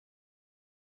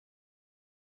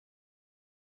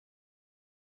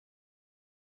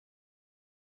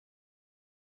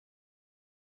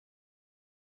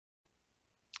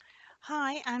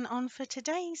Hi, and on for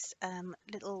today's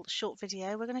little short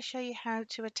video, we're going to show you how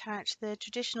to attach the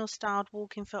traditional styled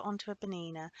walking foot onto a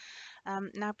Bernina.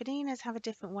 Now, Berninas have a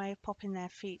different way of popping their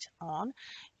feet on.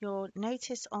 You'll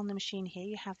notice on the machine here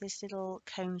you have this little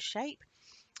cone shape,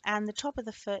 and the top of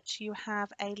the foot you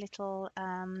have a little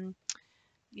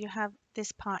you have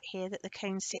this part here that the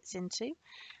cone sits into,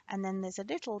 and then there's a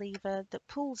little lever that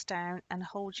pulls down and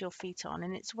holds your feet on,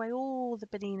 and it's the way all the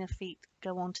Bernina feet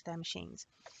go onto their machines.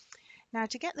 Now,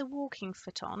 to get the walking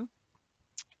foot on,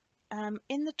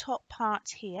 in the top part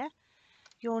here,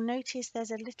 you'll notice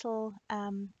there's a little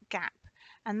gap,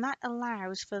 and that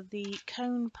allows for the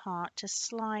cone part to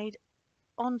slide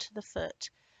onto the foot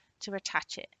to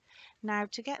attach it. Now,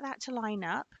 to get that to line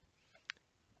up,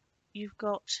 you've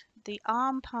got the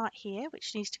arm part here,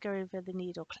 which needs to go over the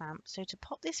needle clamp. So to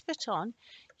pop this foot on,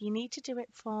 you need to do it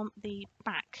from the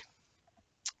back.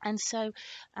 And so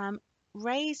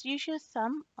use your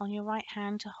thumb on your right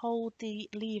hand to hold the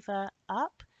lever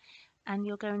up, and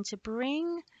you're going to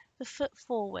bring the foot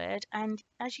forward, and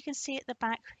as you can see at the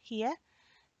back here,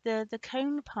 the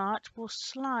cone part will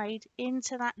slide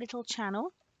into that little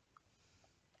channel,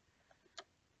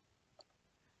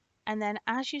 and then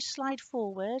as you slide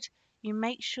forward you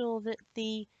make sure that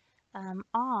the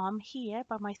arm here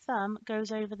by my thumb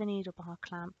goes over the needle bar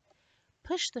clamp.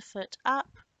 Push the foot up,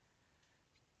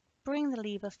 bring the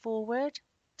lever forward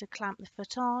to clamp the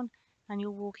foot on, and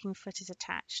your walking foot is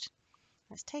attached.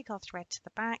 Let's take our thread to the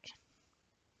back,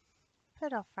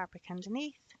 put our fabric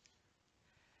underneath,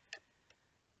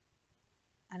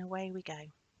 and away we go.